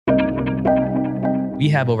We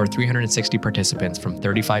have over 360 participants from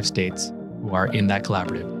 35 states who are in that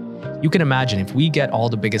collaborative. You can imagine if we get all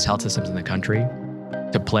the biggest health systems in the country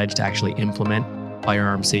to pledge to actually implement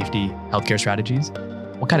firearm safety healthcare strategies,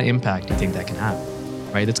 what kind of impact do you think that can have,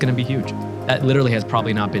 right? That's going to be huge. That literally has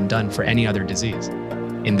probably not been done for any other disease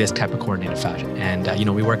in this type of coordinated fashion. And,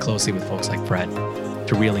 we work closely with folks like Fred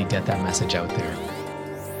to really get that message out there.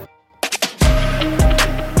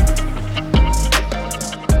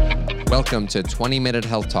 Welcome to 20-Minute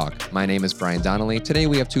Health Talk. My name is Brian Donnelly. Today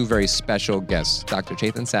we have two very special guests. Dr.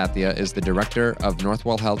 Chetan Sathya is the director of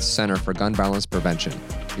Northwell Health Center for Gun Violence Prevention.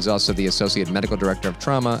 He's also the associate medical director of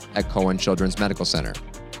trauma at Cohen Children's Medical Center.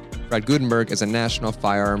 Fred Gutenberg is a national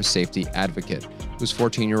firearms safety advocate whose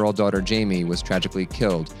 14-year-old daughter Jamie was tragically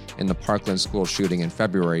killed in the Parkland school shooting in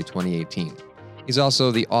February 2018. He's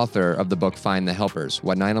also the author of the book Find the Helpers: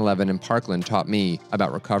 What 9/11 in Parkland Taught Me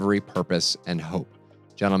About Recovery, Purpose, and Hope.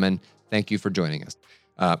 Gentlemen, thank you for joining us.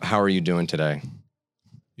 How are you doing today?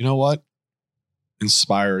 You know what?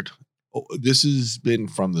 Inspired. This has been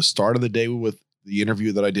from the start of the day with the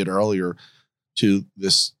interview that I did earlier to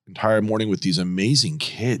this entire morning with these amazing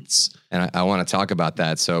kids. And I want to talk about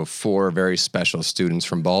that. So 4 very special students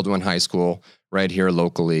from Baldwin High School right here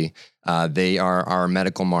locally. They are our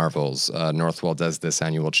medical marvels. Northwell does this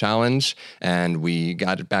annual challenge, and we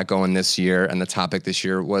got it back going this year. And the topic this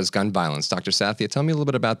year was gun violence. Dr. Sathya, tell me a little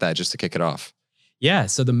bit about that just to kick it off. Yeah,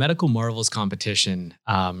 so the Medical Marvels competition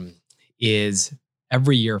is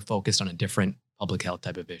every year focused on a different public health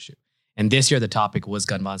type of issue. And this year, the topic was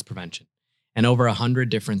gun violence prevention. And over 100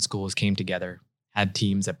 different schools came together, had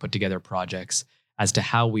teams that put together projects as to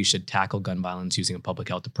how we should tackle gun violence using a public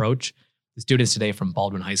health approach. The students today from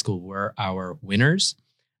Baldwin High School were our winners,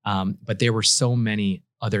 but there were so many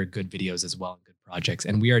other good videos as well and good projects.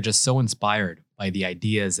 And we are just so inspired by the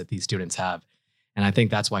ideas that these students have. And I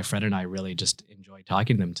think that's why Fred and I really just enjoy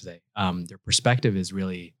talking to them today. Their perspective is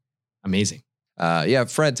really amazing.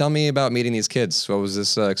 Fred, tell me about meeting these kids. What was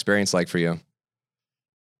this experience like for you?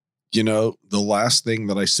 You know, the last thing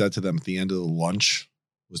that I said to them at the end of the lunch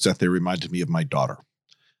was that they reminded me of my daughter.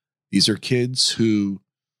 These are kids who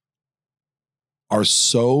are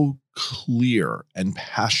so clear and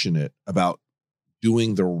passionate about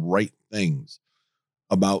doing the right things,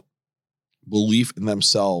 about belief in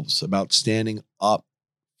themselves, about standing up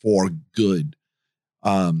for good,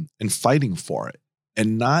 and fighting for it,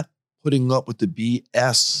 and not putting up with the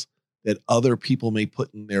BS that other people may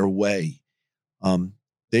put in their way.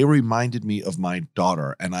 They reminded me of my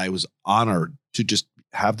daughter, and I was honored to just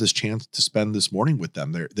have this chance to spend this morning with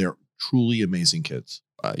them. They're truly amazing kids.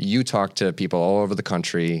 You talk to people all over the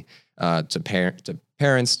country, to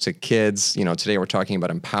parents, to kids. Today we're talking about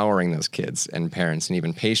empowering those kids and parents and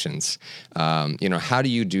even patients. How do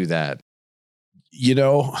you do that?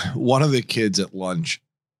 One of the kids at lunch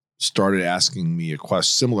started asking me a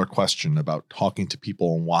similar question about talking to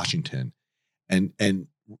people in Washington, and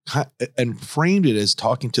framed it as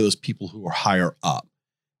talking to those people who are higher up,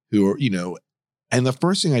 who are, and the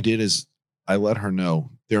first thing I did is I let her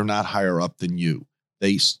know they're not higher up than you.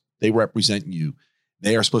 They represent you.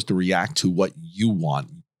 They are supposed to react to what you want.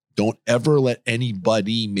 Don't ever let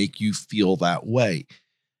anybody make you feel that way.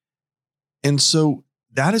 And so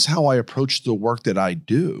that is how I approach the work that I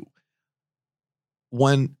do.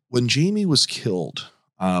 When Jamie was killed,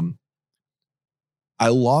 I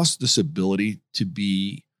lost this ability to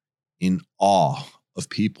be in awe of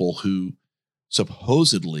people who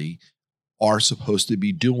supposedly are supposed to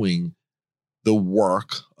be doing the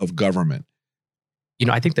work of government.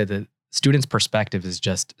 I think that the student's perspective is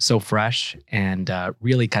just so fresh and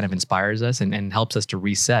really kind of inspires us and helps us to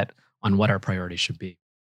reset on what our priorities should be.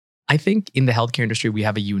 I think in the healthcare industry, we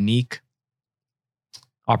have a unique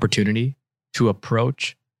opportunity to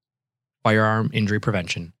approach firearm injury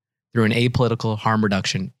prevention through an apolitical harm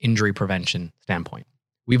reduction injury prevention standpoint.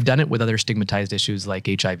 We've done it with other stigmatized issues like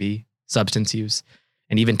HIV, substance use,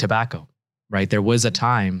 and even tobacco, right? There was a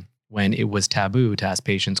time when it was taboo to ask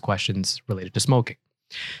patients questions related to smoking.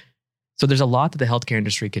 So there's a lot that the healthcare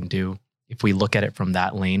industry can do if we look at it from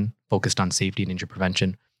that lane, focused on safety and injury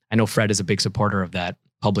prevention. I know Fred is a big supporter of that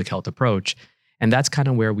public health approach, and that's kind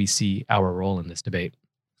of where we see our role in this debate.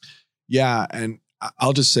 Yeah, and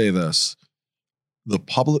I'll just say this.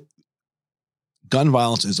 Gun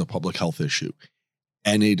violence is a public health issue,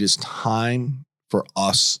 and it is time for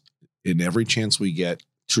us, in every chance we get,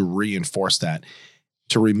 to reinforce that,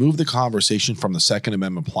 to remove the conversation from the Second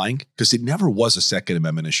Amendment plank, because it never was a Second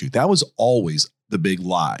Amendment issue. That was always the big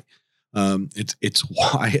lie. It's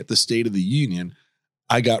why at the State of the Union,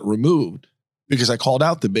 I got removed, because I called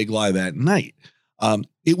out the big lie that night.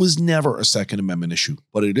 It was never a Second Amendment issue,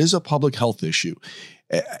 but it is a public health issue.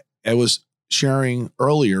 I was sharing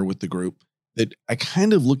earlier with the group that I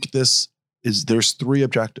kind of look at this as there's three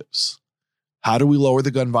objectives. How do we lower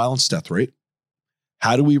the gun violence death rate?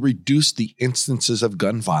 How do we reduce the instances of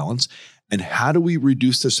gun violence? And how do we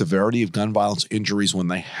reduce the severity of gun violence injuries when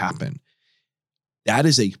they happen? That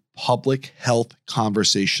is a public health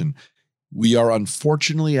conversation. We are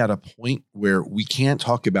unfortunately at a point where we can't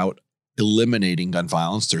talk about eliminating gun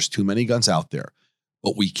violence. There's too many guns out there,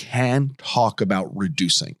 but we can talk about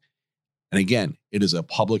reducing. And again, it is a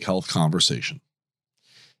public health conversation.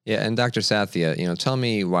 Yeah, and Dr. Sathya, tell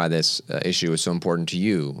me why this issue is so important to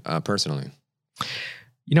you personally.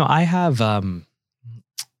 I have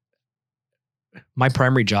my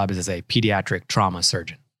primary job is as a pediatric trauma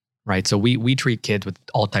surgeon, right? So we treat kids with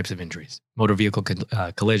all types of injuries, motor vehicle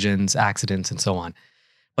collisions, accidents, and so on.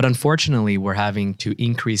 But unfortunately, we're having to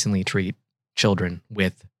increasingly treat children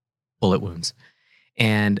with bullet wounds.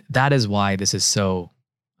 And that is why this is so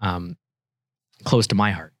close to my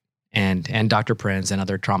heart and Dr. Prinz and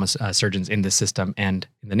other trauma surgeons in the system and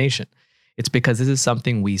in the nation. It's because this is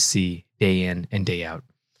something we see day in and day out.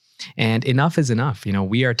 And enough is enough.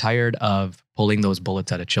 We are tired of pulling those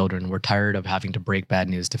bullets out of children. We're tired of having to break bad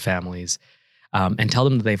news to families and tell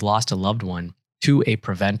them that they've lost a loved one to a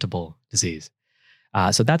preventable disease.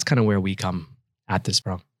 So that's kind of where we come at this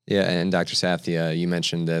from. Yeah, and Dr. Sathya, you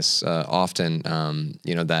mentioned this often,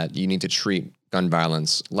 that you need to treat gun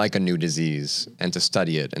violence like a new disease and to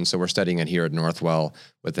study it. And so we're studying it here at Northwell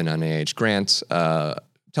with an NIH grant.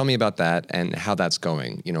 Tell me about that and how that's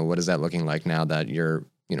going. What is that looking like now that you're,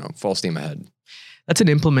 full steam ahead? That's an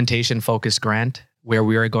implementation-focused grant where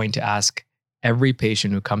we are going to ask every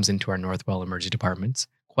patient who comes into our Northwell emergency departments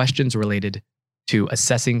questions related to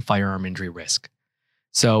assessing firearm injury risk.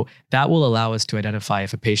 So that will allow us to identify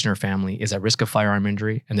if a patient or family is at risk of firearm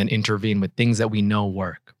injury and then intervene with things that we know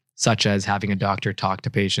work, such as having a doctor talk to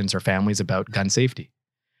patients or families about gun safety,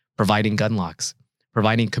 providing gun locks,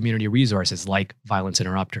 providing community resources like violence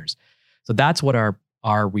interrupters. So that's what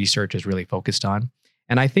our research is really focused on.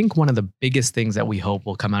 And I think one of the biggest things that we hope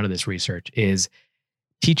will come out of this research is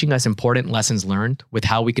teaching us important lessons learned with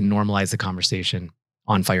how we can normalize the conversation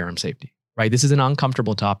on firearm safety, right? This is an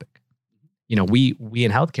uncomfortable topic. We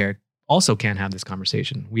in healthcare also can't have this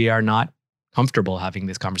conversation. We are not comfortable having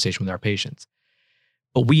this conversation with our patients.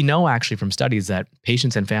 But we know actually from studies that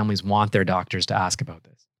patients and families want their doctors to ask about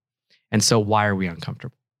this. And so why are we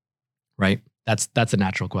uncomfortable, right? That's a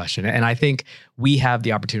natural question. And I think we have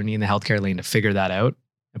the opportunity in the healthcare lane to figure that out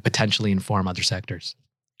and potentially inform other sectors.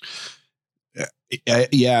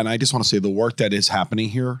 Yeah, and I just want to say the work that is happening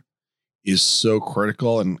here is so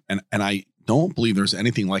critical. And I don't believe there's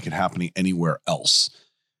anything like it happening anywhere else.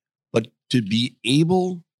 But to be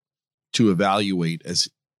able to evaluate, as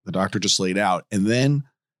the doctor just laid out, and then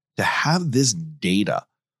to have this data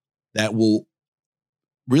that will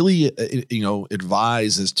really,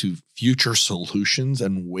 advise as to future solutions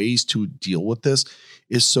and ways to deal with this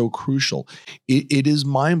is so crucial. It is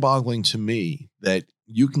mind-boggling to me that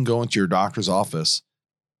you can go into your doctor's office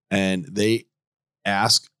and they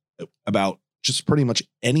ask about just pretty much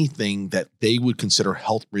anything that they would consider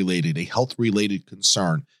health-related, a health-related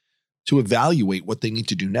concern, to evaluate what they need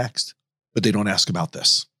to do next, but they don't ask about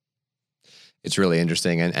this. It's really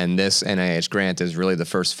interesting. And this NIH grant is really the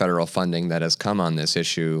first federal funding that has come on this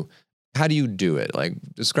issue. How do you do it? Like,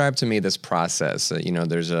 describe to me this process.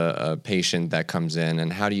 There's a patient that comes in,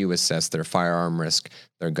 and how do you assess their firearm risk,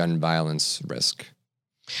 their gun violence risk?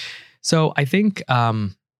 So I think,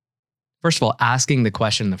 first of all, asking the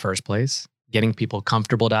question in the first place, getting people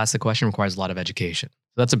comfortable to ask the question requires a lot of education.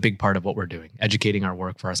 So that's a big part of what we're doing, educating our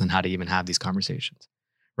workforce on how to even have these conversations.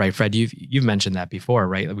 Right, Fred, you've mentioned that before,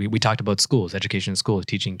 right? We talked about schools, education in schools,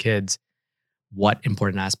 teaching kids what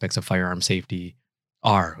important aspects of firearm safety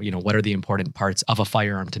are. What are the important parts of a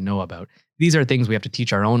firearm to know about? These are things we have to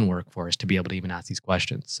teach our own workforce to be able to even ask these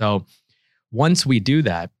questions. So once we do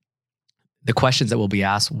that, the questions that will be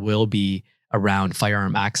asked will be around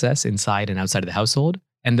firearm access inside and outside of the household,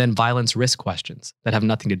 and then violence risk questions that have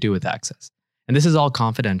nothing to do with access. And this is all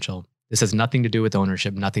confidential. This has nothing to do with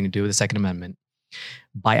ownership, nothing to do with the Second Amendment.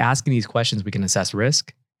 By asking these questions, we can assess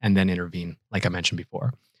risk and then intervene, like I mentioned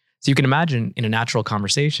before. So you can imagine in a natural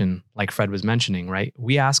conversation, like Fred was mentioning, right?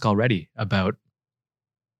 We ask already about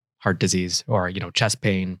heart disease or, chest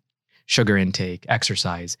pain, sugar intake,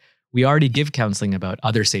 exercise. We already give counseling about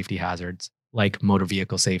other safety hazards like motor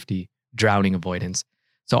vehicle safety, drowning avoidance.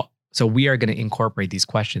 So we are going to incorporate these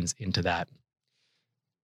questions into that.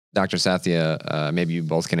 Dr. Sathya, maybe you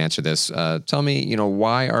both can answer this. Tell me,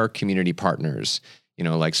 why are community partners,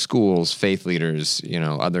 like schools, faith leaders,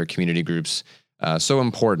 other community groups, so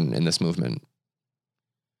important in this movement?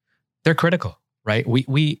 They're critical, right?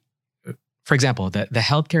 We for example, the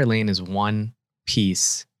healthcare lane is one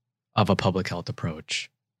piece of a public health approach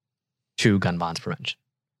to gun violence prevention.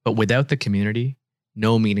 But without the community,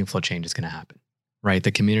 no meaningful change is going to happen, right?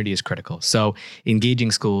 The community is critical. So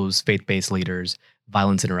engaging schools, faith-based leaders,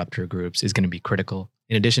 violence interrupter groups is going to be critical,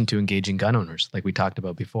 in addition to engaging gun owners, like we talked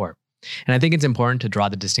about before. And I think it's important to draw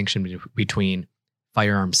the distinction between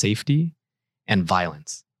firearm safety and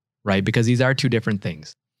violence, right? Because these are two different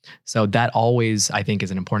things. So that always, I think, is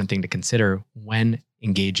an important thing to consider when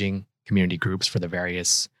engaging community groups for the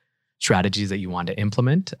various strategies that you want to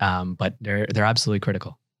implement. But they're absolutely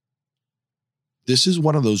critical. This is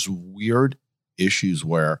one of those weird issues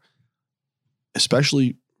where,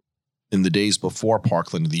 especially in the days before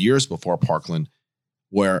Parkland, the years before Parkland,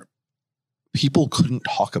 where people couldn't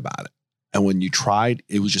talk about it. And when you tried,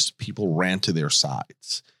 it was just people ran to their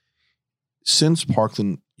sides. Since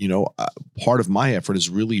Parkland, part of my effort has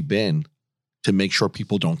really been to make sure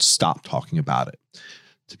people don't stop talking about it,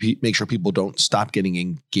 to make sure people don't stop getting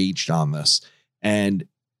engaged on this. And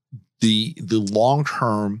the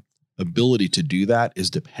long-term ability to do that is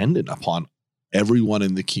dependent upon everyone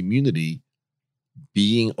in the community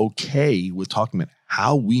being okay with talking about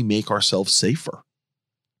how we make ourselves safer.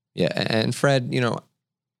 Yeah. And Fred,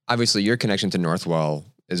 obviously your connection to Northwell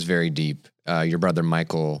is very deep. Your brother,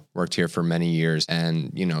 Michael, worked here for many years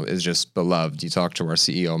and, is just beloved. You talk to our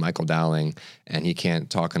CEO, Michael Dowling, and he can't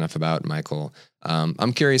talk enough about Michael.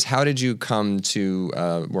 I'm curious, how did you come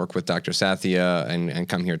to work with Dr. Sathya and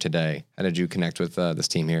come here today? How did you connect with this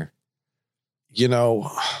team here?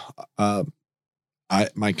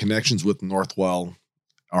 My connections with Northwell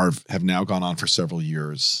have now gone on for several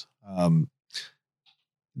years.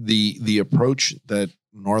 The approach that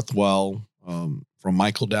Northwell, from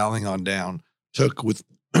Michael Dowling on down, took with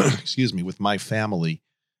with my family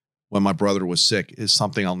when my brother was sick is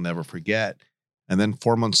something I'll never forget. And then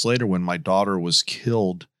 4 months later, when my daughter was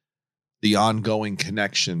killed, the ongoing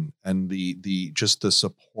connection and the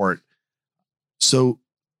support. So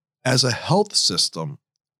as a health system,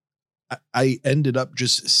 I ended up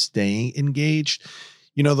just staying engaged.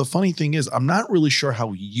 The funny thing is, I'm not really sure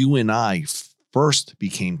how you and I first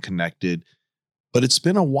became connected, but it's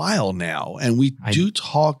been a while now, and we do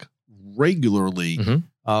talk regularly.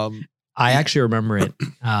 Mm-hmm. I actually remember it,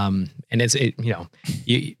 and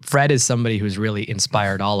Fred is somebody who's really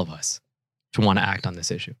inspired all of us to want to act on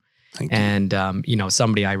this issue. Thank you. And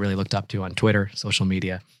somebody I really looked up to on Twitter, social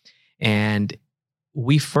media, and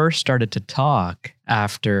we first started to talk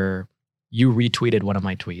after you retweeted one of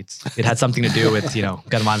my tweets. It had something to do with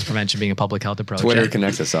gun violence prevention being a public health approach. Twitter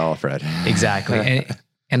connects us all, Fred. Exactly.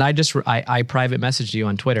 And I private messaged you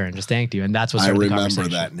on Twitter and just thanked you. And that's what started the conversation. I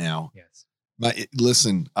remember that now. Yes.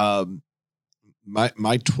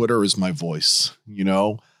 My Twitter is my voice.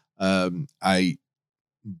 I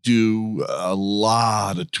do a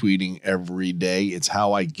lot of tweeting every day. It's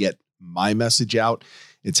how I get my message out.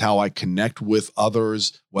 It's how I connect with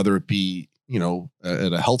others, whether it be,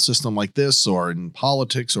 at a health system like this or in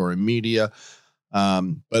politics or in media.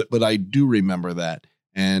 But I do remember that.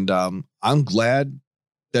 And I'm glad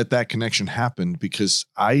that connection happened, because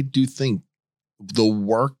I do think the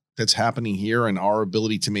work that's happening here and our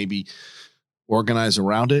ability to maybe organize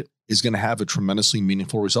around it is going to have a tremendously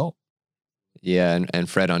meaningful result. Yeah. And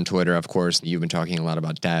Fred, on Twitter, of course, you've been talking a lot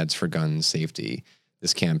about Dads for Gun Safety,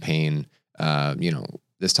 this campaign.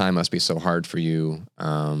 This time must be so hard for you.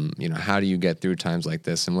 How do you get through times like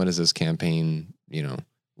this? And what is this campaign?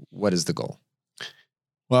 What is the goal?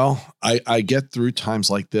 Well, I get through times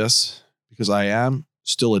like this because I am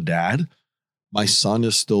still a dad. My son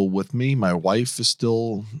is still with me. My wife is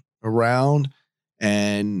still around.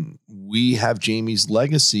 And we have Jamie's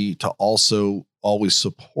legacy to also always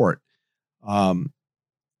support. I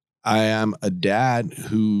am a dad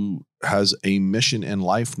who has a mission in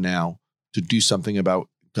life now to do something about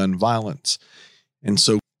gun violence. And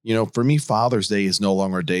so, for me, Father's Day is no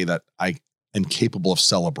longer a day that I am capable of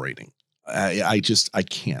celebrating. I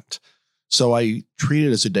can't. So I treat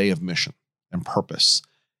it as a day of mission and purpose.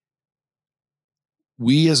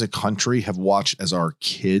 We as a country have watched as our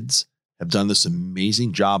kids have done this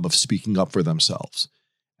amazing job of speaking up for themselves.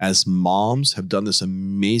 As moms have done this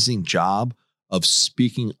amazing job of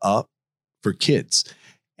speaking up for kids.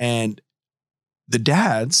 And the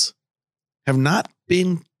dads have not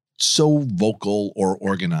been so vocal or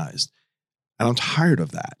organized. And I'm tired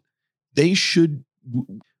of that. They should.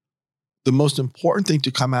 The most important thing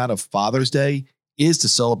to come out of Father's Day is to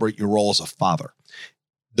celebrate your role as a father,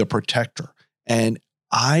 the protector. And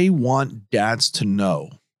I want dads to know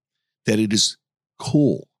that it is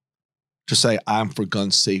cool to say, I'm for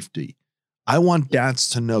gun safety. I want dads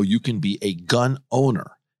to know you can be a gun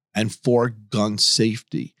owner and for gun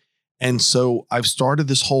safety. And so I've started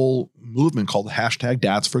this whole movement called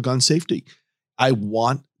 #Dads for Gun Safety. I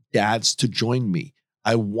want dads to join me.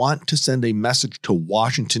 I want to send a message to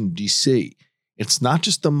Washington, D.C. It's not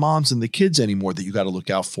just the moms and the kids anymore that you got to look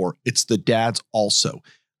out for. It's the dads also.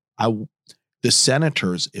 The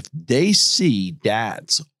senators, if they see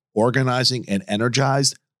dads organizing and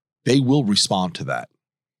energized, they will respond to that.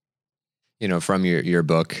 You know, from your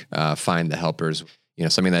book, Find the Helpers, you know,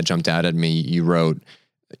 something that jumped out at me, you wrote,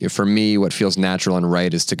 for me, what feels natural and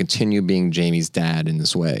right is to continue being Jamie's dad in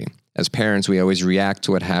this way. As parents, we always react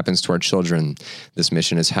to what happens to our children. This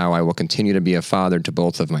mission is how I will continue to be a father to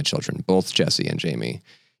both of my children, both Jesse and Jamie.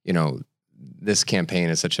 You know, this campaign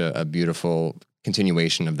is such a beautiful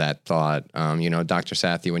continuation of that thought. You know, Dr.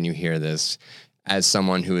 Sathya, when you hear this, as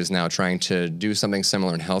someone who is now trying to do something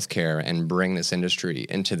similar in healthcare and bring this industry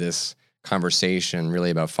into this conversation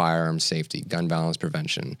really about firearms safety, gun violence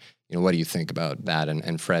prevention, you know, what do you think about that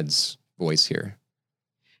and Fred's voice here?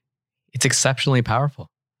 It's exceptionally powerful.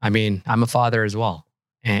 I mean, I'm a father as well.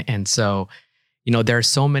 And so, you know, there are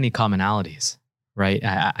so many commonalities, right?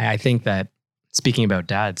 I think that speaking about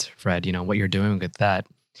dads, Fred, you know, what you're doing with that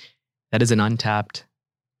is an untapped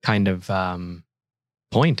kind of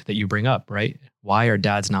point that you bring up, right? Why are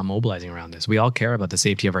dads not mobilizing around this? We all care about the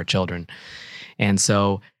safety of our children. And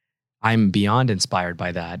so I'm beyond inspired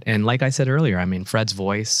by that. And like I said earlier, I mean, Fred's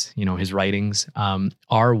voice, you know, his writings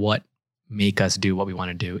are what make us do what we want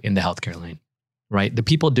to do in the healthcare lane, right? The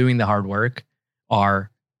people doing the hard work are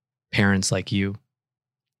parents like you,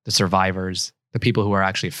 the survivors, the people who are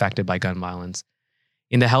actually affected by gun violence.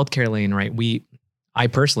 In the healthcare lane, right, I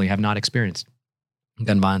personally have not experienced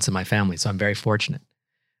gun violence in my family, so I'm very fortunate.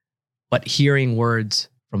 But hearing words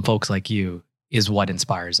from folks like you is what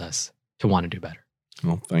inspires us to want to do better.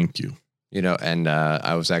 Well, thank you. You know, and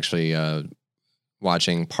I was actually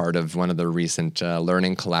watching part of one of the recent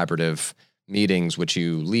Learning Collaborative meetings, which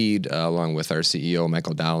you lead along with our CEO,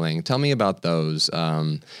 Michael Dowling. Tell me about those.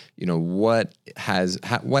 You know, what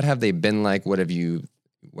have they been like? What are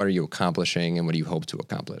you accomplishing, and what do you hope to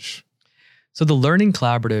accomplish? So the Learning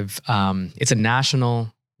Collaborative, it's a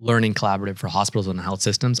national learning collaborative for hospitals and health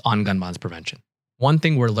systems on gun violence prevention. One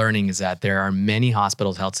thing we're learning is that there are many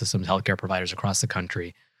hospitals, health systems, healthcare providers across the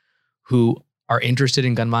country who are interested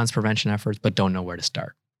in gun violence prevention efforts, but don't know where to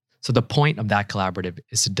start. So the point of that collaborative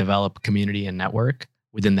is to develop community and network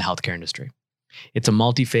within the healthcare industry. It's a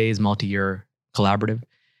multi-phase, multi-year collaborative.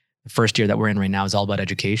 The first year that we're in right now is all about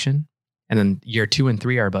education. And then year 2 and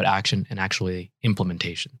 3 are about action and actually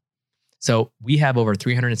implementation. So we have over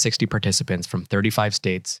 360 participants from 35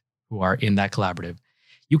 states who are in that collaborative.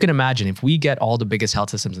 You can imagine if we get all the biggest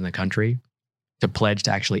health systems in the country to pledge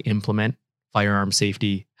to actually implement firearm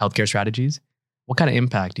safety healthcare strategies, what kind of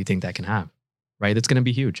impact do you think that can have, right? That's going to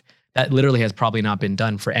be huge. That literally has probably not been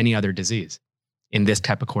done for any other disease in this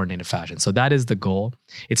type of coordinated fashion. So that is the goal.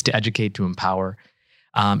 It's to educate, to empower.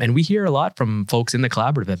 And we hear a lot from folks in the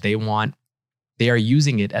collaborative that they are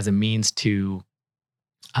using it as a means to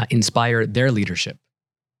inspire their leadership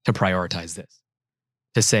to prioritize this,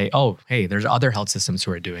 to say, oh, hey, there's other health systems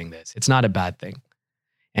who are doing this. It's not a bad thing.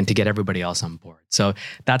 And to get everybody else on board. So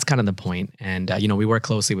that's kind of the point. And, you know, we work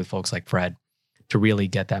closely with folks like Fred to really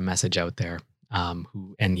get that message out there.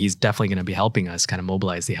 And he's definitely going to be helping us kind of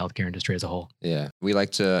mobilize the healthcare industry as a whole. Yeah. We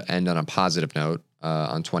like to end on a positive note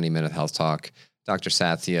on 20-Minute Health Talk. Dr.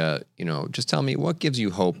 Sathya, you know, just tell me, what gives you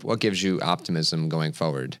hope? What gives you optimism going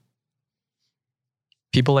forward?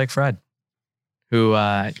 People like Fred, who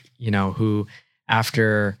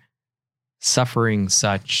after suffering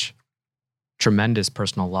such tremendous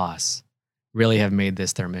personal loss, really have made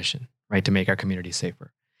this their mission, right? To make our community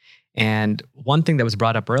safer. And one thing that was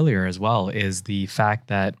brought up earlier as well is the fact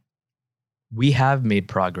that we have made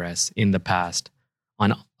progress in the past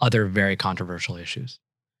on other very controversial issues.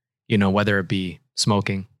 You know, whether it be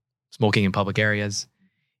smoking in public areas,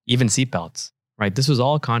 even seatbelts, right? This was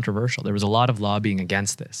all controversial. There was a lot of lobbying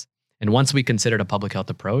against this. And once we considered a public health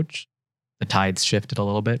approach, the tides shifted a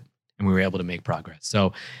little bit and we were able to make progress.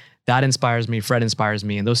 So that inspires me, Fred inspires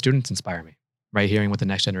me, and those students inspire me, right? Hearing what the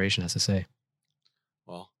next generation has to say.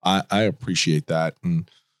 Well, I appreciate that. And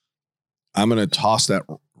I'm going to toss that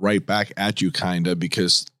right back at you, kind of,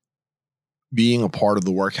 because being a part of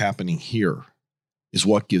the work happening here is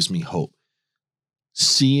what gives me hope.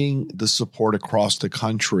 Seeing the support across the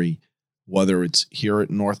country, whether it's here at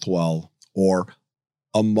Northwell or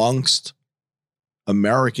amongst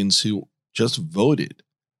Americans who just voted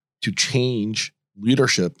to change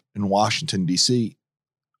leadership in Washington, D.C.,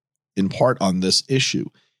 in part on this issue.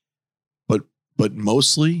 But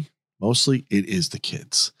mostly it is the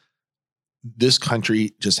kids. This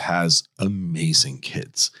country just has amazing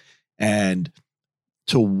kids. And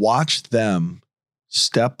to watch them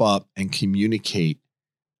step up and communicate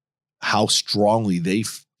how strongly they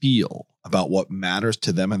feel about what matters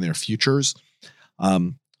to them and their futures,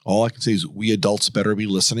 all I can say is we adults better be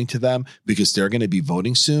listening to them, because they're going to be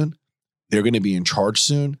voting soon. They're going to be in charge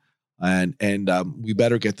soon. And we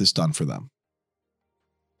better get this done for them.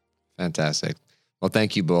 Fantastic. Well,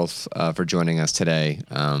 thank you both for joining us today.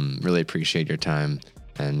 Really appreciate your time,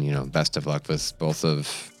 and best of luck with both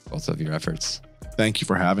of your efforts. Thank you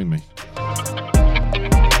for having me.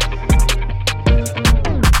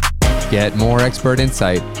 Get more expert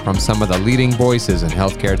insight from some of the leading voices in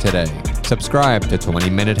healthcare today. Subscribe to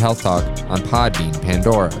 20-Minute Health Talk on Podbean,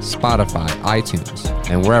 Pandora, Spotify, iTunes,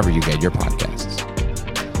 and wherever you get your podcasts.